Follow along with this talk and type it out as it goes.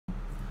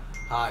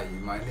Hi,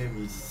 my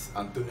name is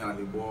Antonio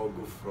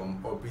Anibogo from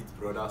Orbit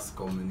Brothers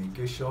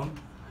Communication,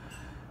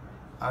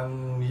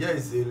 and here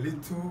is a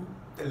little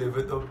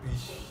elevator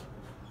pitch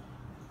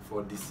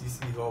for the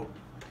CC Hub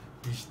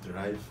pitch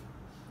drive.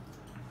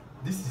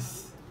 This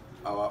is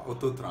our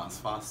auto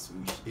transfer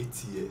switch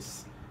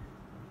ATS,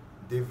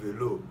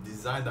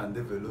 designed and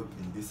developed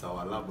in this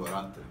our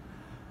laboratory.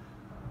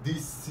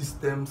 These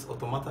systems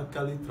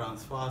automatically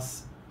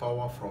transfers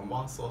power from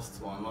one source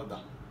to another.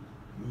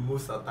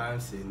 Most of the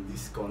times in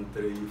this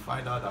country, you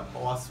find out that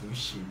power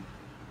switching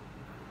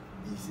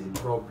is a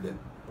problem.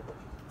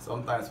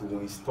 Sometimes we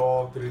will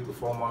install 3 to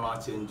 4 manual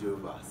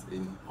changeovers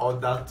in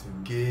order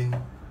to gain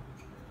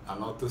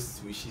an auto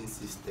switching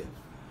system.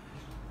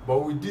 But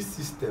with this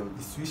system,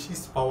 it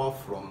switches power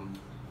from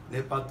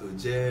NEPA to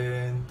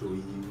gen to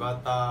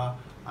inverter,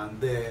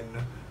 and then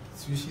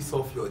switches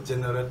off your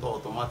generator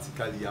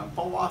automatically and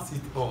powers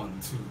it on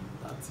too.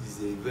 That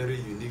is a very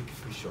unique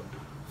feature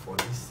for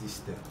this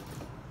system.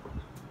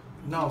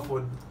 Now,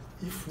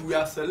 if we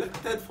are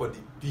selected for the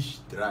pitch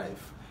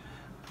drive,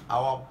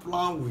 our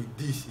plan with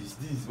this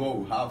is what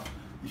we have.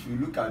 If you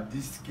look at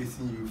this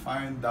casing, you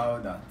find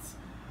out that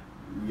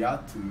we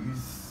had to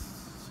use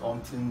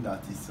something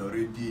that is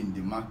already in the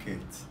market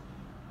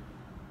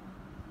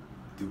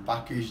to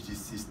package this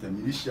system.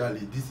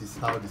 Initially, this is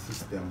how the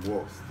system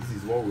works. This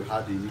is what we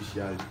had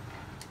initially.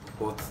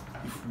 But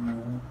if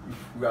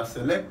we are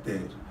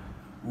selected,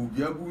 we'll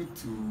be able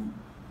to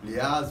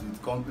liaise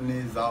with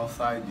companies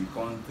outside the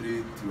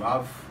country to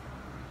have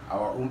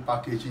our own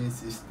packaging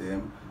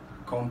system,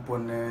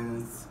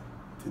 components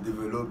to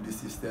develop the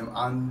system,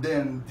 and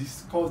then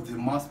discuss the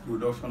mass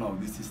production of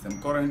this system.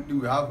 Currently,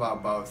 we have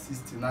about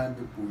 69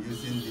 people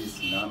using this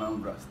in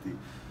Anambra State.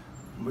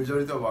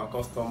 Majority of our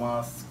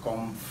customers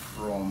come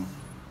from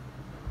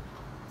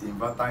the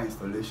inverter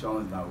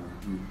installations that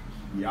we do.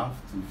 We have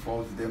to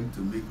force them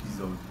to make use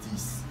of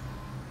this,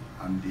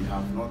 and they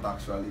have not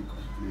actually complained.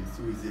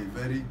 So it's a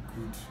very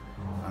good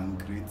and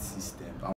great system.